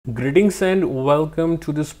Greetings and welcome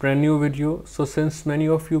to this brand new video. So since many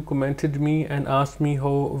of you commented me and asked me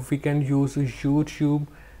how we can use YouTube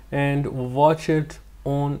and watch it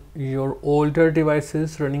on your older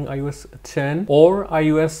devices running iOS 10 or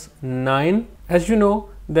iOS 9, as you know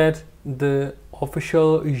that the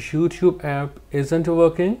official YouTube app isn't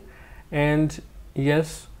working, and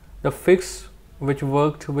yes, the fix which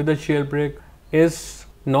worked with the jailbreak is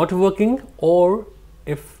not working, or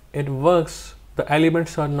if it works, the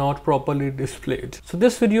elements are not properly displayed. So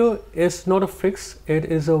this video is not a fix, it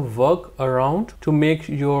is a workaround to make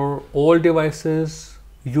your old devices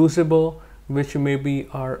usable, which maybe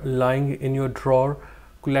are lying in your drawer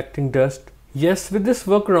collecting dust. Yes, with this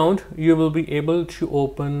workaround you will be able to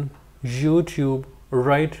open YouTube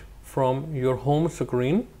right from your home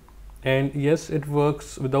screen, and yes, it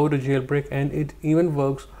works without a jailbreak, and it even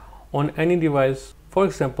works on any device, for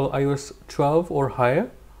example iOS 12 or higher,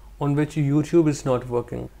 on which YouTube is not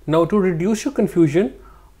working. Now, to reduce your confusion,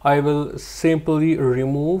 I will simply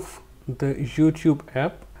remove the YouTube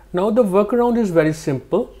app. Now the workaround is very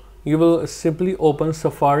simple. You will simply open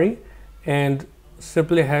Safari and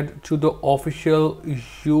simply head to the official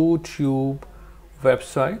YouTube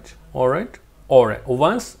website. Alright.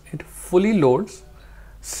 Once it fully loads,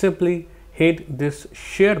 simply hit this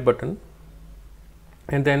share button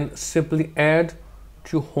and then simply add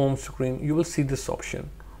to home screen. You will see this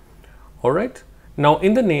option. Alright, now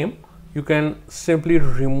in the name you can simply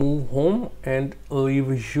remove home and leave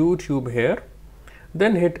YouTube here,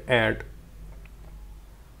 then hit add.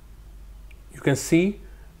 You can see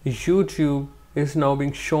YouTube is now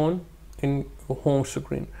being shown in home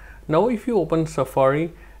screen. Now if you open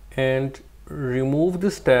Safari and remove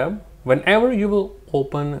this tab, whenever you will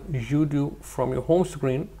open YouTube from your home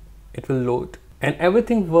screen, it will load, and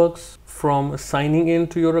everything works from signing in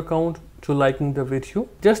to your account to liking the video,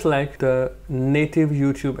 just like the native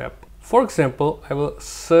YouTube app. For example, I will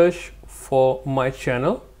search for my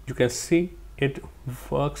channel. You can see it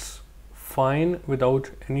works fine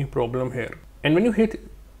without any problem here. And when you hit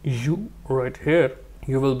U right here,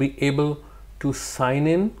 you will be able to sign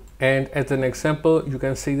in, and as an example you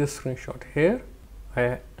can see this screenshot here.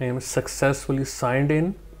 I am successfully signed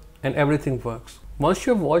in and everything works. Once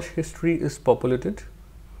your watch history is populated,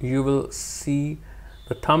 you will see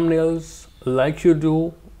the thumbnails like you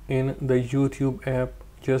do in the YouTube app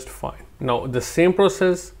just fine. Now the same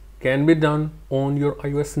process can be done on your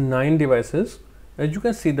iOS 9 devices. As you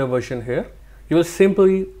can see the version here, you will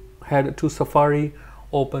simply head to Safari,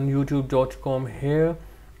 open youtube.com here,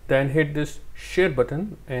 then hit this share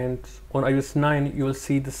button, and on iOS 9 you will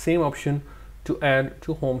see the same option to add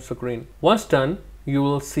to home screen. Once done, you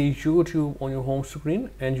will see YouTube on your home screen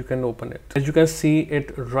and you can open it. As you can see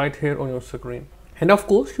it right here on your screen. And of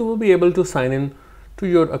course, you will be able to sign in to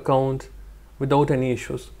your account without any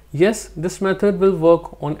issues. Yes, this method will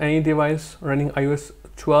work on any device running iOS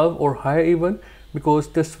 12 or higher even, because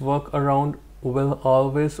this workaround will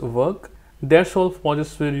always work. That's all for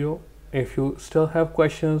this video. If you still have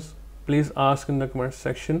questions, please ask in the comment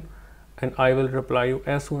section and I will reply you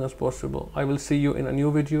as soon as possible. I will see you in a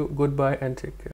new video. Goodbye and take care.